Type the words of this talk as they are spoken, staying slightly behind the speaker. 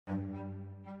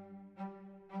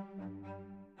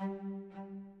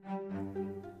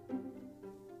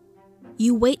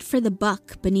You wait for the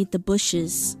buck beneath the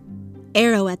bushes,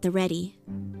 arrow at the ready.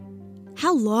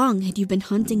 How long had you been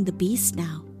hunting the beast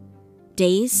now?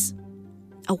 Days?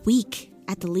 A week,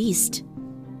 at the least.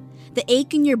 The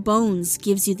ache in your bones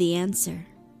gives you the answer,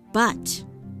 but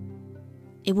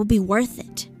it will be worth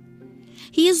it.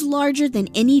 He is larger than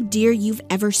any deer you've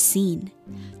ever seen,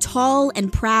 tall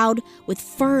and proud with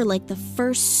fur like the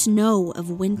first snow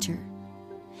of winter.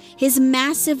 His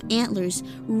massive antlers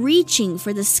reaching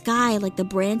for the sky like the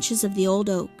branches of the old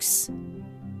oaks.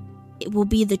 It will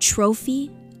be the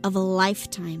trophy of a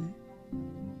lifetime.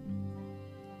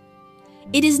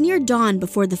 It is near dawn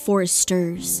before the forest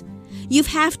stirs. You've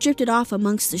half drifted off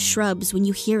amongst the shrubs when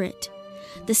you hear it,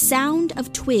 the sound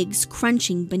of twigs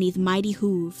crunching beneath mighty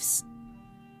hooves.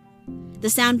 The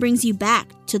sound brings you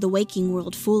back to the waking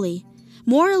world fully.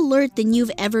 More alert than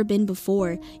you've ever been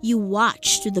before, you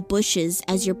watch through the bushes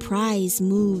as your prize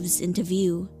moves into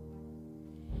view.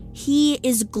 He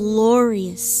is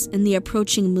glorious in the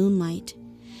approaching moonlight,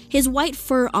 his white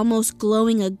fur almost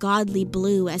glowing a godly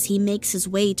blue as he makes his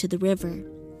way to the river.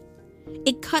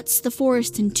 It cuts the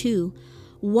forest in two,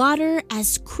 water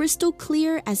as crystal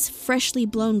clear as freshly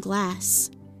blown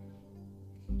glass.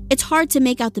 It's hard to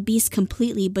make out the beast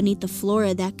completely beneath the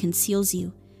flora that conceals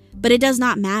you, but it does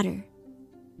not matter.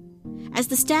 As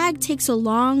the stag takes a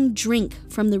long drink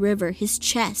from the river, his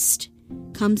chest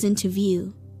comes into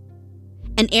view.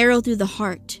 An arrow through the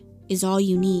heart is all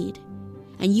you need,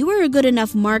 and you are a good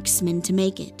enough marksman to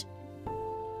make it.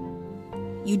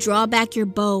 You draw back your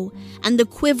bow, and the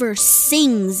quiver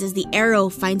sings as the arrow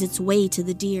finds its way to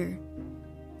the deer.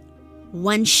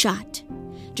 One shot,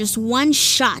 just one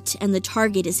shot, and the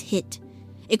target is hit.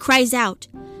 It cries out,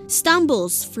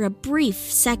 stumbles for a brief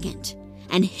second,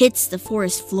 and hits the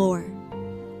forest floor,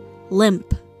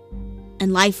 limp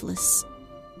and lifeless.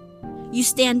 You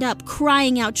stand up,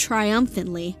 crying out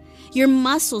triumphantly. Your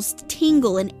muscles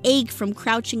tingle and ache from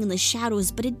crouching in the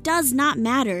shadows, but it does not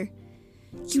matter.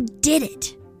 You did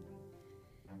it.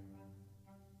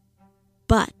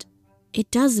 But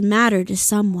it does matter to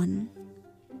someone.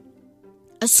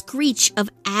 A screech of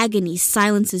agony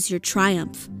silences your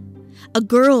triumph. A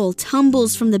girl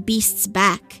tumbles from the beast's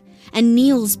back and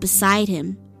kneels beside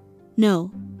him.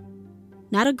 No,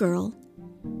 not a girl,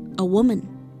 a woman.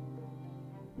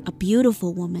 A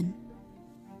beautiful woman.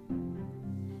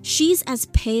 She's as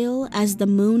pale as the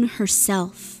moon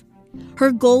herself.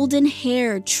 Her golden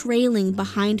hair trailing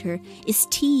behind her is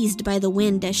teased by the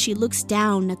wind as she looks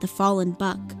down at the fallen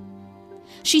buck.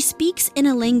 She speaks in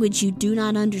a language you do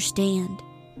not understand,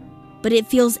 but it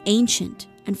feels ancient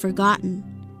and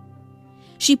forgotten.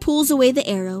 She pulls away the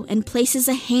arrow and places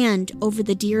a hand over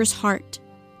the deer's heart.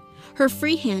 Her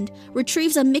free hand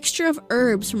retrieves a mixture of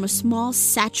herbs from a small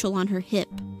satchel on her hip.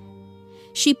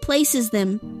 She places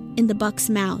them in the buck's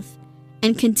mouth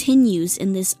and continues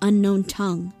in this unknown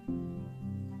tongue.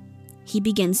 He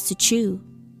begins to chew.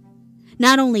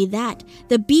 Not only that,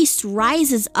 the beast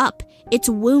rises up, its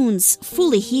wounds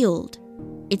fully healed,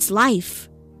 its life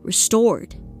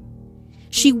restored.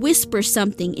 She whispers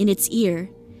something in its ear,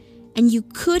 and you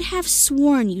could have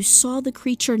sworn you saw the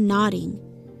creature nodding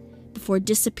before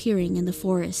disappearing in the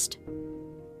forest.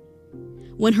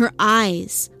 When her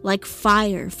eyes, like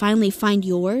fire, finally find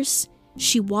yours,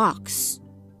 she walks,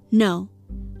 no,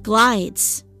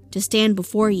 glides to stand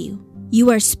before you. You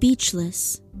are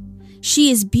speechless.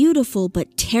 She is beautiful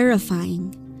but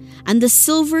terrifying, and the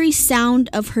silvery sound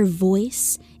of her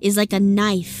voice is like a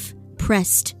knife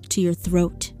pressed to your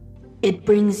throat. It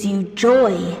brings you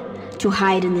joy to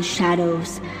hide in the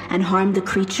shadows and harm the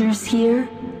creatures here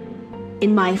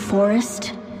in my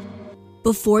forest.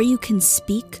 Before you can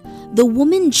speak, the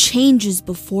woman changes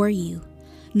before you.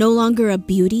 No longer a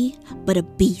beauty, but a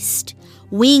beast.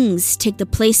 Wings take the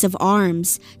place of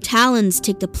arms, talons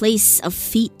take the place of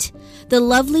feet. The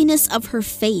loveliness of her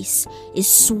face is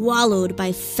swallowed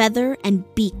by feather and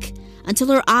beak until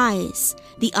her eyes,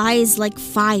 the eyes like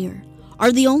fire,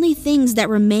 are the only things that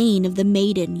remain of the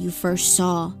maiden you first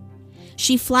saw.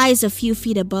 She flies a few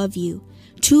feet above you,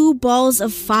 two balls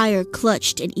of fire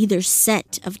clutched in either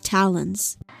set of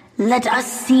talons. Let us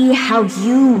see how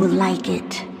you like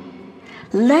it.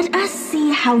 Let us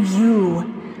see how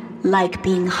you like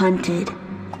being hunted,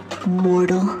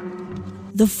 mortal.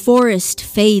 The forest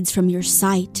fades from your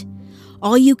sight.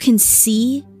 All you can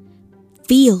see,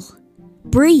 feel,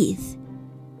 breathe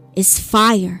is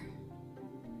fire.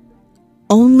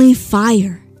 Only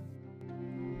fire.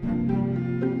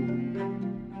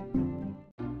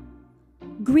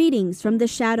 Greetings from the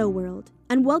Shadow World,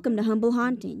 and welcome to Humble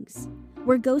Hauntings,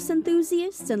 where ghost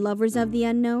enthusiasts and lovers of the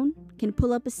unknown can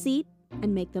pull up a seat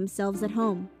and make themselves at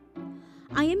home.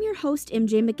 I am your host,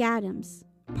 MJ McAdams,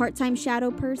 part-time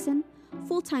shadow person,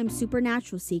 full-time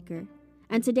supernatural seeker,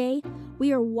 and today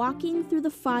we are walking through the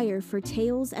fire for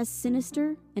tales as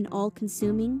sinister and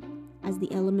all-consuming as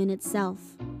the element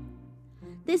itself.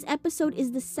 This episode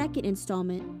is the second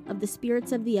installment of the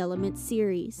Spirits of the Element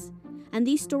series, and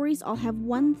these stories all have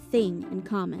one thing in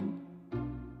common.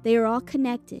 They are all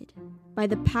connected by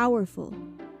the powerful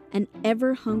and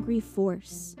ever-hungry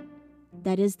force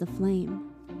that is the flame.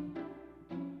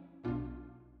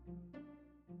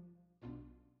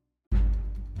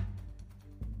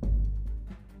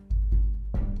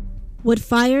 What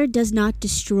fire does not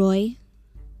destroy,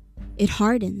 it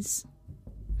hardens.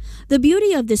 The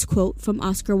beauty of this quote from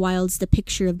Oscar Wilde's The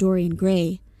Picture of Dorian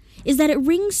Gray is that it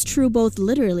rings true both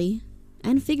literally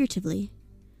and figuratively.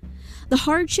 The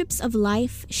hardships of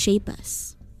life shape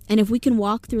us, and if we can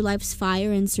walk through life's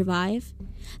fire and survive,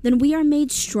 then we are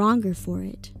made stronger for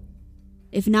it.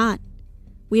 If not,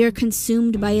 we are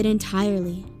consumed by it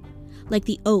entirely, like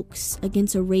the oaks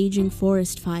against a raging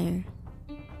forest fire.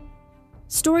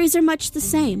 Stories are much the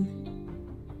same.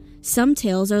 Some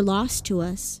tales are lost to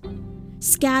us,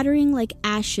 scattering like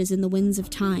ashes in the winds of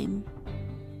time.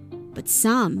 But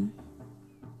some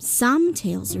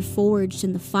tales are forged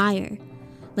in the fire,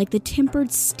 like the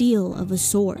tempered steel of a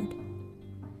sword.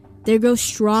 They grow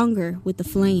stronger with the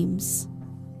flames,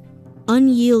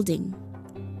 unyielding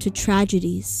to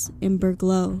tragedy's ember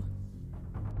glow.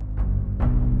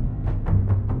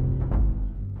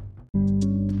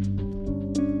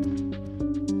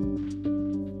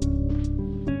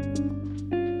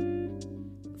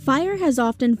 Fire has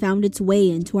often found its way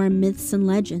into our myths and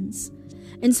legends,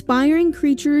 inspiring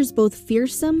creatures both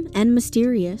fearsome and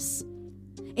mysterious.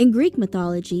 In Greek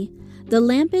mythology, the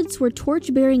Lampids were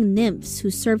torch-bearing nymphs who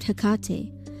served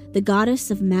Hecate, the goddess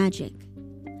of magic.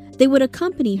 They would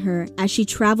accompany her as she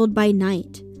traveled by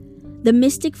night, the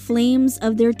mystic flames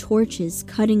of their torches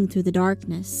cutting through the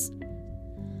darkness.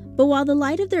 But while the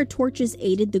light of their torches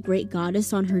aided the great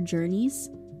goddess on her journeys,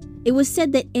 it was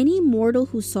said that any mortal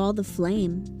who saw the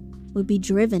flame would be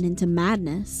driven into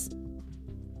madness.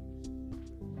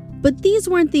 But these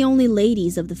weren't the only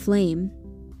ladies of the flame.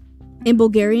 In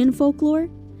Bulgarian folklore,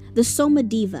 the Soma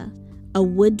Diva, a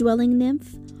wood-dwelling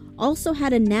nymph, also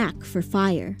had a knack for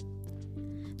fire.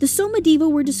 The Soma Diva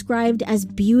were described as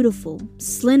beautiful,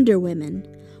 slender women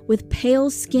with pale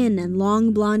skin and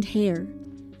long blonde hair.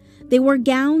 They wore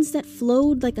gowns that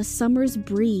flowed like a summer's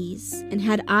breeze and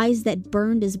had eyes that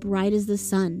burned as bright as the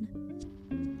sun.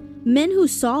 Men who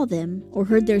saw them or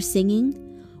heard their singing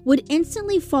would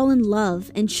instantly fall in love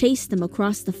and chase them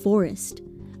across the forest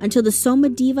until the Soma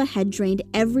Diva had drained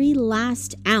every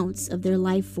last ounce of their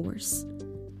life force.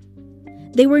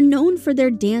 They were known for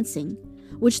their dancing,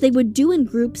 which they would do in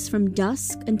groups from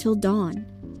dusk until dawn.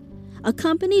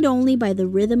 Accompanied only by the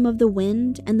rhythm of the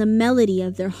wind and the melody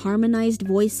of their harmonized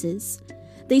voices,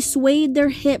 they swayed their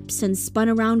hips and spun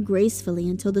around gracefully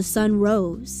until the sun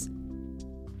rose.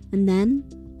 And then,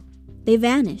 they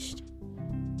vanished.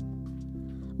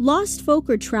 Lost folk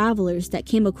or travelers that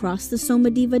came across the Soma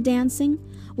Diva dancing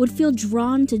would feel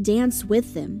drawn to dance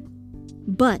with them.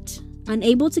 But,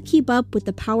 unable to keep up with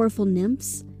the powerful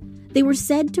nymphs, they were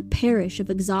said to perish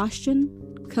of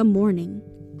exhaustion come morning.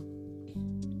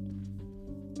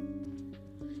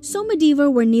 Soma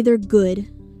Diva were neither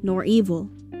good nor evil.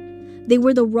 They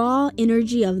were the raw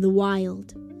energy of the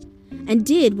wild, and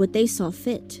did what they saw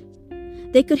fit.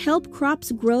 They could help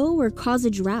crops grow or cause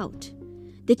a drought.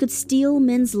 They could steal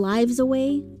men's lives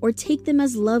away or take them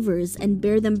as lovers and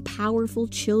bear them powerful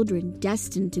children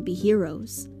destined to be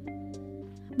heroes.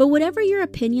 But whatever your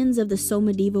opinions of the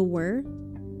Soma Diva were,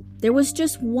 there was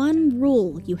just one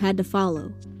rule you had to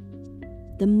follow.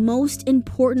 The most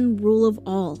important rule of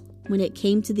all when it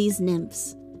came to these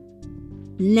nymphs.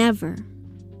 Never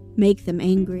make them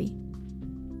angry.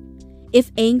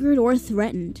 If angered or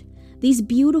threatened, these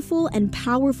beautiful and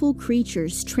powerful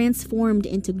creatures transformed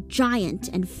into giant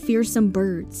and fearsome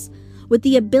birds with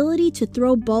the ability to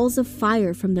throw balls of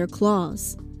fire from their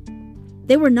claws.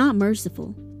 They were not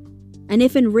merciful, and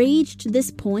if enraged to this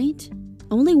point,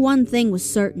 only one thing was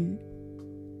certain.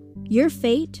 Your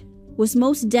fate was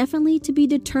most definitely to be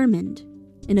determined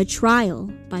in a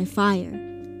trial by fire.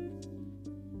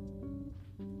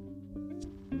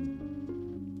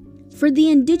 For the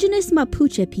indigenous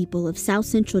Mapuche people of South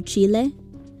Central Chile,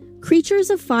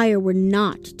 creatures of fire were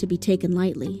not to be taken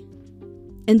lightly.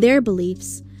 In their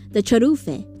beliefs, the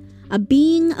Charufe, a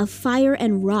being of fire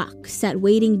and rock, sat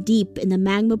waiting deep in the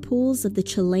magma pools of the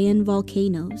Chilean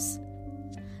volcanoes.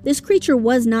 This creature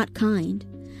was not kind,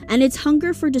 and its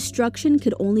hunger for destruction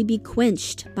could only be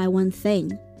quenched by one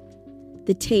thing: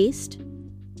 the taste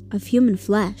of human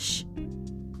flesh.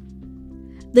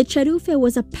 The Charufe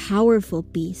was a powerful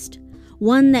beast,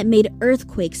 one that made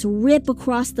earthquakes rip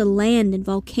across the land and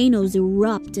volcanoes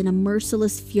erupt in a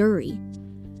merciless fury.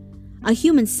 A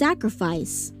human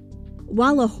sacrifice,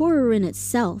 while a horror in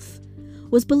itself,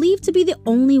 was believed to be the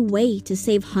only way to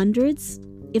save hundreds,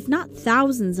 if not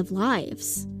thousands of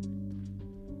lives.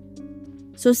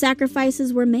 So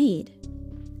sacrifices were made,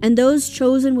 and those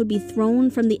chosen would be thrown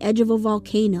from the edge of a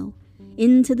volcano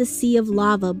into the sea of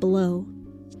lava below.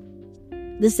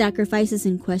 The sacrifices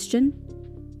in question?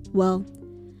 Well,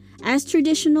 as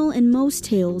traditional in most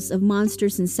tales of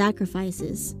monsters and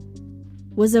sacrifices,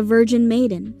 was a virgin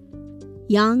maiden,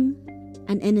 young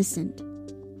and innocent,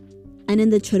 and in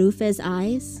the Charufe's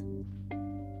eyes,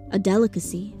 a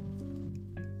delicacy.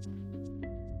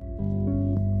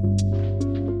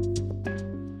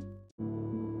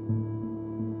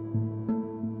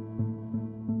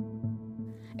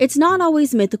 It's not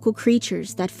always mythical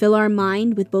creatures that fill our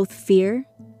mind with both fear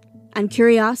and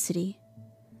curiosity.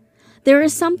 There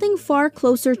is something far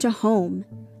closer to home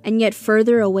and yet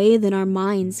further away than our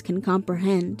minds can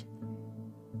comprehend.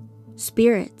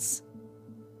 Spirits.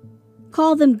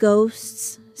 Call them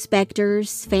ghosts,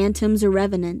 specters, phantoms, or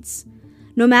revenants.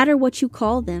 No matter what you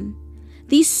call them,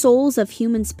 these souls of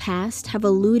humans past have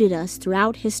eluded us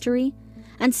throughout history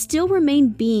and still remain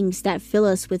beings that fill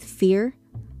us with fear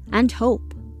and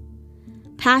hope,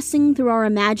 passing through our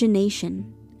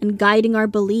imagination and guiding our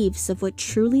beliefs of what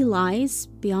truly lies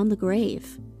beyond the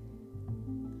grave.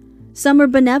 Some are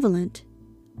benevolent.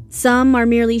 Some are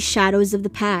merely shadows of the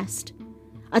past,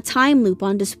 a time loop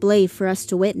on display for us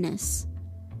to witness.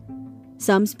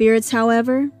 Some spirits,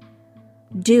 however,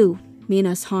 do mean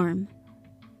us harm.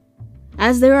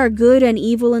 As there are good and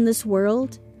evil in this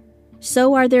world,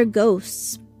 so are there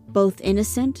ghosts, both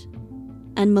innocent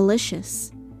and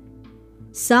malicious.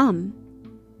 Some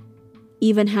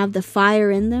even have the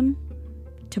fire in them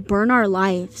to burn our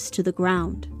lives to the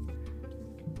ground.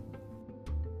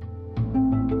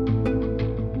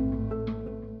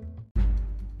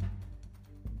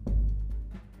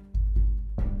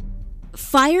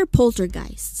 Fire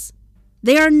poltergeists.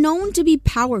 They are known to be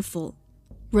powerful,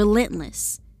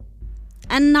 relentless,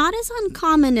 and not as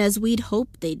uncommon as we'd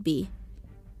hoped they'd be.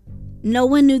 No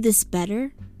one knew this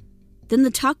better than the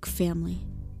Tuck family.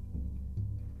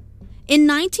 In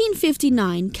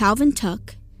 1959, Calvin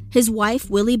Tuck, his wife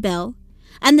Willie Bell,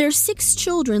 and their 6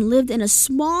 children lived in a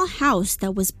small house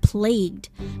that was plagued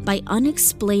by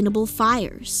unexplainable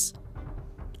fires.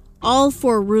 All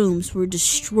 4 rooms were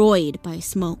destroyed by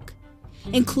smoke,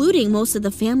 including most of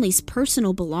the family's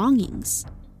personal belongings.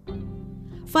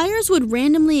 Fires would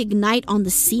randomly ignite on the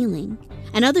ceiling,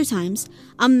 and other times,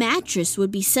 a mattress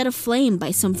would be set aflame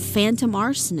by some phantom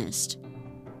arsonist.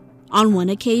 On one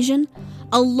occasion,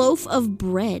 a loaf of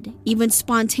bread even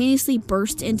spontaneously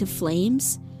burst into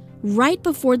flames right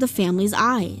before the family's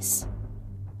eyes.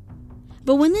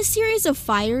 But when this series of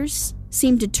fires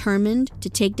seemed determined to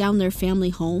take down their family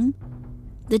home,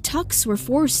 the Tucks were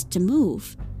forced to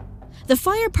move. The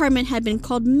fire department had been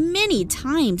called many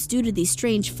times due to these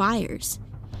strange fires,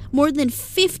 more than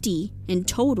 50 in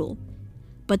total.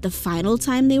 But the final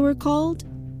time they were called,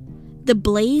 the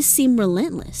blaze seemed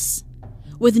relentless,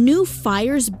 with new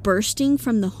fires bursting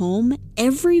from the home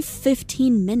every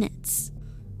 15 minutes.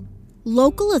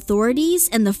 Local authorities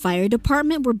and the fire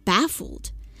department were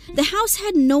baffled. The house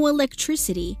had no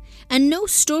electricity, and no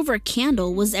stove or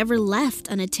candle was ever left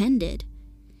unattended.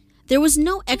 There was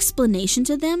no explanation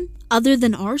to them other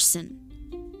than arson.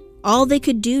 All they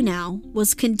could do now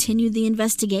was continue the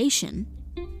investigation.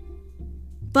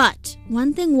 But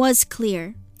one thing was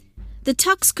clear. The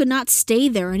Tucks could not stay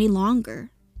there any longer.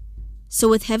 So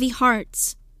with heavy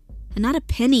hearts, and not a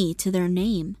penny to their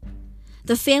name,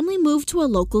 the family moved to a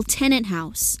local tenant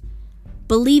house,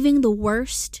 believing the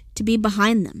worst to be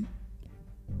behind them.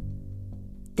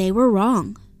 They were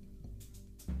wrong.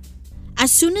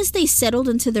 As soon as they settled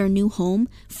into their new home,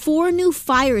 4 new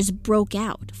fires broke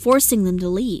out, forcing them to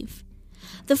leave.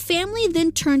 The family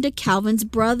then turned to Calvin's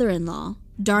brother-in-law,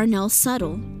 Darnell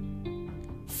Suttle.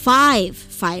 5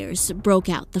 fires broke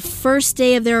out the first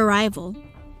day of their arrival.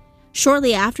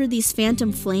 Shortly after these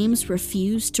phantom flames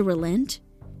refused to relent,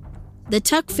 the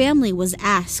Tuck family was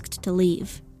asked to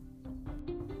leave.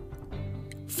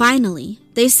 Finally,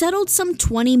 they settled some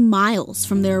 20 miles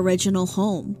from their original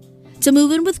home to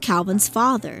move in with Calvin's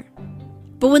father.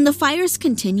 But when the fires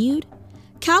continued,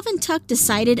 Calvin Tuck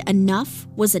decided enough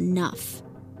was enough.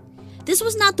 This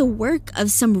was not the work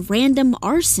of some random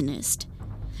arsonist.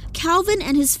 Calvin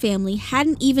and his family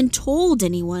hadn't even told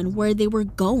anyone where they were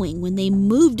going when they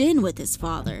moved in with his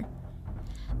father.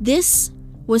 This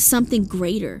was something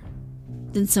greater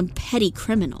than some petty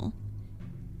criminal.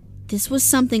 This was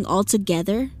something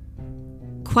altogether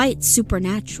quite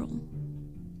supernatural.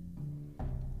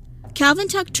 Calvin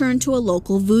Tuck turned to a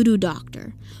local voodoo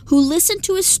doctor who listened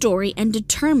to his story and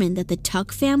determined that the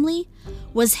Tuck family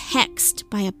was hexed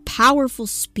by a powerful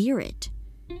spirit.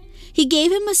 He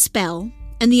gave him a spell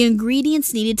and the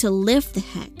ingredients needed to lift the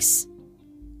hex,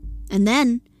 and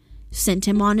then sent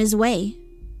him on his way.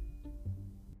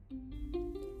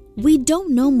 We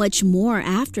don't know much more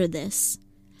after this.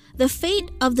 The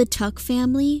fate of the Tuck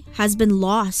family has been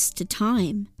lost to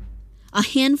time. A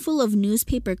handful of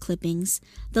newspaper clippings,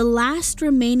 the last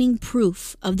remaining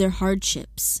proof of their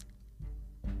hardships.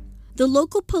 The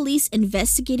local police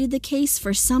investigated the case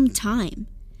for some time,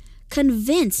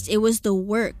 convinced it was the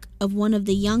work of one of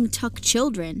the young Tuck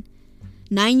children,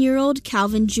 9-year-old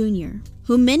Calvin Jr.,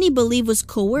 who many believe was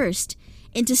coerced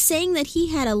into saying that he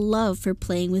had a love for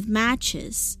playing with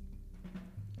matches.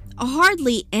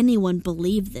 Hardly anyone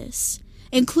believed this,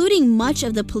 including much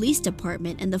of the police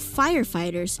department and the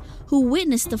firefighters who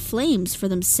witnessed the flames for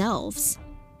themselves.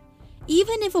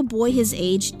 Even if a boy his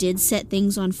age did set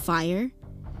things on fire,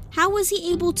 how was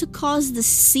he able to cause the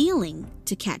ceiling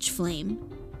to catch flame?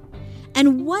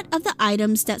 And what of the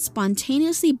items that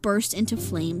spontaneously burst into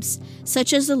flames,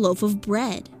 such as the loaf of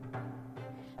bread?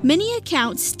 Many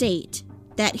accounts state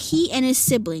that he and his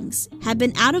siblings had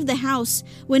been out of the house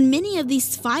when many of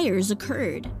these fires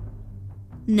occurred.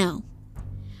 No,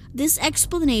 this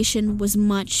explanation was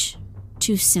much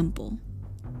too simple.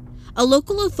 A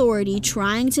local authority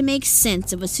trying to make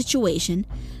sense of a situation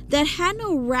that had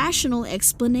no rational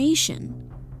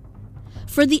explanation.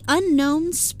 For the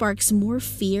unknown sparks more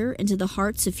fear into the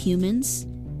hearts of humans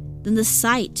than the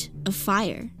sight of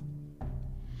fire.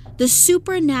 The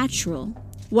supernatural,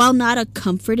 while not a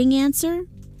comforting answer,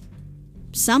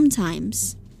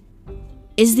 sometimes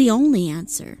is the only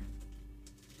answer,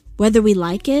 whether we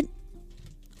like it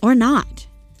or not.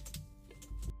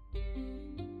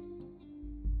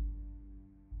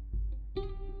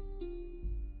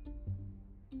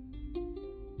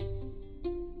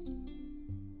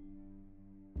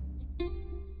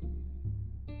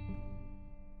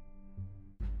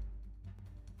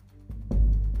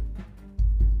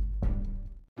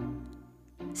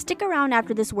 Stick around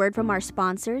after this word from our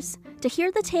sponsors to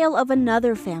hear the tale of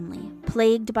another family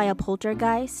plagued by a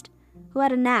poltergeist who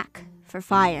had a knack for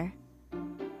fire.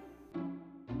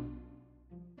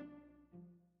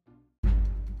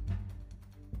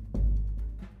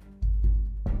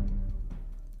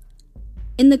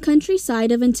 In the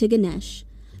countryside of Antigonish,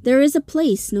 there is a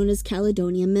place known as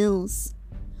Caledonia Mills.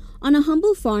 On a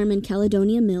humble farm in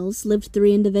Caledonia Mills lived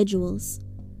 3 individuals,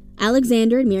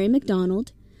 Alexander and Mary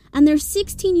MacDonald, and their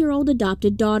 16-year-old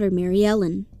adopted daughter, Mary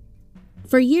Ellen.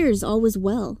 For years, all was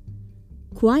well.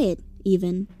 Quiet,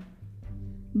 even.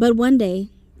 But one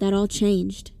day, that all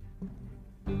changed.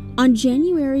 On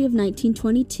January of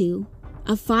 1922,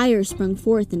 a fire sprung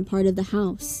forth in part of the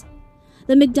house.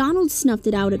 The MacDonalds snuffed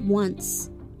it out at once,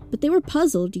 but they were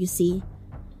puzzled, you see.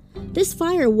 This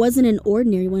fire wasn't an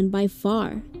ordinary one by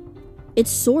far.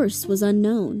 Its source was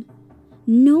unknown.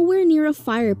 Nowhere near a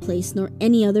fireplace nor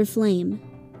any other flame.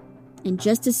 And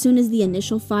just as soon as the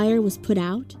initial fire was put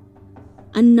out,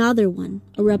 another one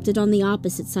erupted on the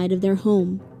opposite side of their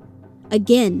home.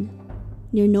 Again,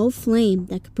 near no flame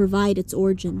that could provide its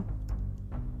origin.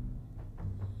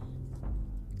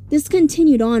 This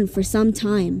continued on for some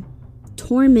time,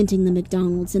 tormenting the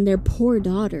MacDonalds and their poor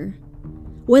daughter.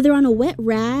 Whether on a wet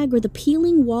rag or the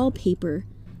peeling wallpaper,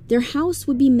 their house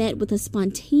would be met with a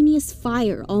spontaneous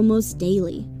fire almost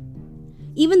daily.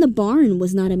 Even the barn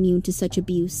was not immune to such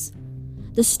abuse.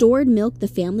 The stored milk the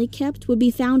family kept would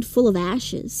be found full of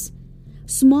ashes.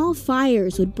 Small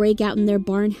fires would break out in their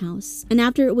barn house, and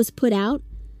after it was put out,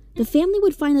 the family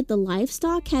would find that the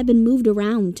livestock had been moved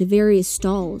around to various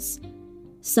stalls,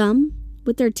 some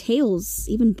with their tails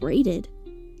even braided.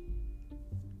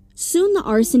 Soon the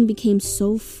arson became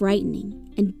so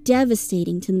frightening and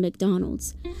devastating to the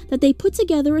MacDonalds that they put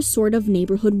together a sort of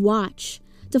neighborhood watch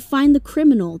to find the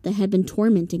criminal that had been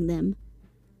tormenting them.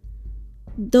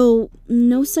 Though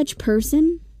no such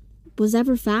person was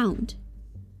ever found.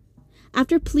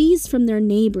 After pleas from their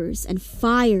neighbors and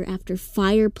fire after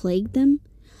fire plagued them,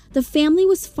 the family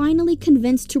was finally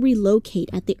convinced to relocate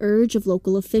at the urge of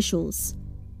local officials.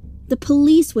 The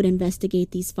police would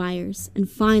investigate these fires and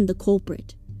find the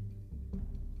culprit.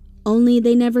 Only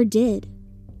they never did,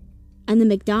 and the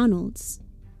MacDonalds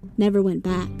never went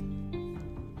back.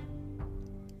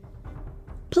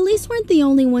 Police weren't the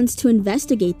only ones to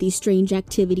investigate these strange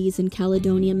activities in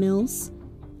Caledonia Mills.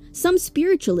 Some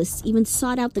spiritualists even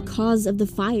sought out the cause of the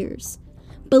fires,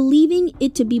 believing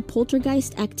it to be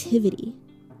poltergeist activity.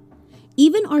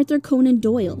 Even Arthur Conan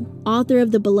Doyle, author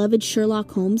of the beloved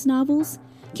Sherlock Holmes novels,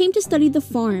 came to study the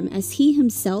farm as he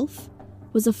himself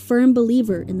was a firm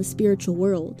believer in the spiritual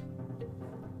world.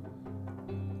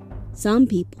 Some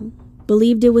people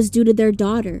believed it was due to their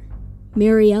daughter,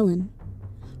 Mary Ellen,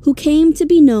 who came to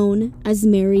be known as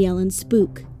Mary Ellen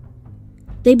Spook.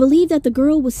 They believed that the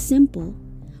girl was simple,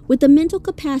 with the mental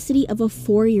capacity of a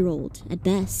 4-year-old at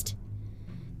best.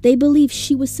 They believed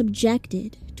she was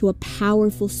subjected to a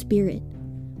powerful spirit,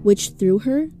 which through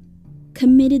her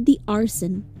committed the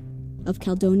arson of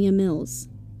Caledonia Mills.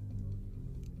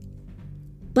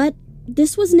 But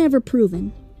this was never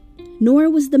proven, nor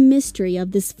was the mystery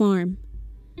of this farm.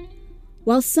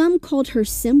 While some called her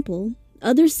simple,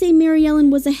 others say Mary Ellen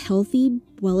was a healthy,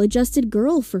 well-adjusted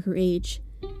girl for her age.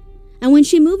 And when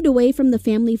she moved away from the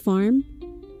family farm,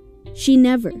 she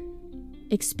never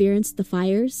experienced the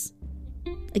fires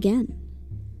again.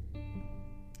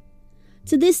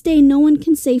 To this day, no one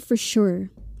can say for sure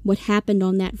what happened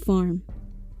on that farm.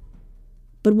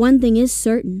 But one thing is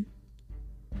certain.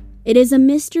 It is a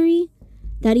mystery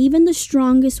that even the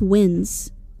strongest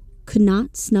winds could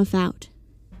not snuff out.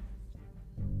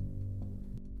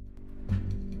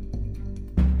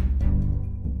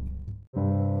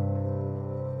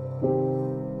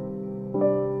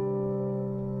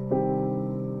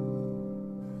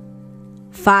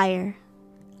 Fire,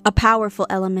 a powerful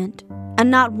element, and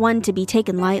not one to be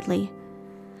taken lightly.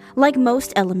 Like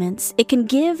most elements, it can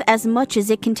give as much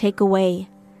as it can take away.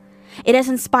 It has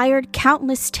inspired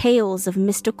countless tales of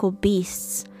mystical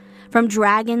beasts, from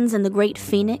dragons and the great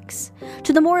phoenix,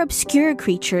 to the more obscure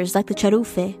creatures like the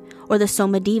Charufe or the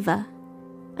Somadiva.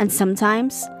 And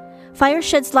sometimes, fire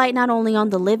sheds light not only on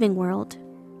the living world,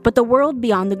 but the world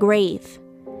beyond the grave.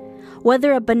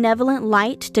 Whether a benevolent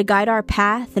light to guide our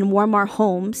path and warm our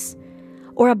homes,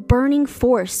 or a burning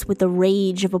force with the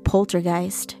rage of a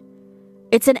poltergeist,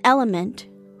 it's an element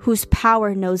whose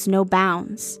power knows no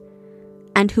bounds,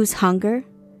 and whose hunger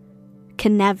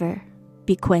can never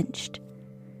be quenched.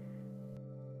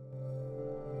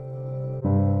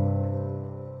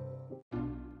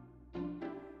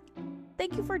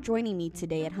 Thank you for joining me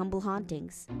today at Humble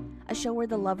Hauntings, a show where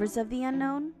the lovers of the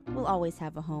unknown will always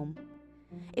have a home.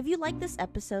 If you like this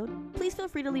episode, please feel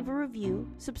free to leave a review,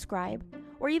 subscribe,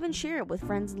 or even share it with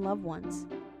friends and loved ones.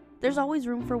 There's always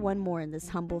room for one more in this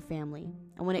humble family,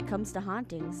 and when it comes to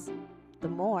hauntings, the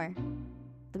more,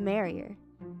 the merrier.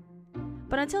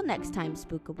 But until next time,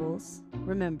 Spookables,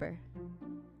 remember,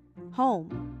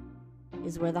 home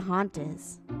is where the haunt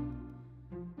is.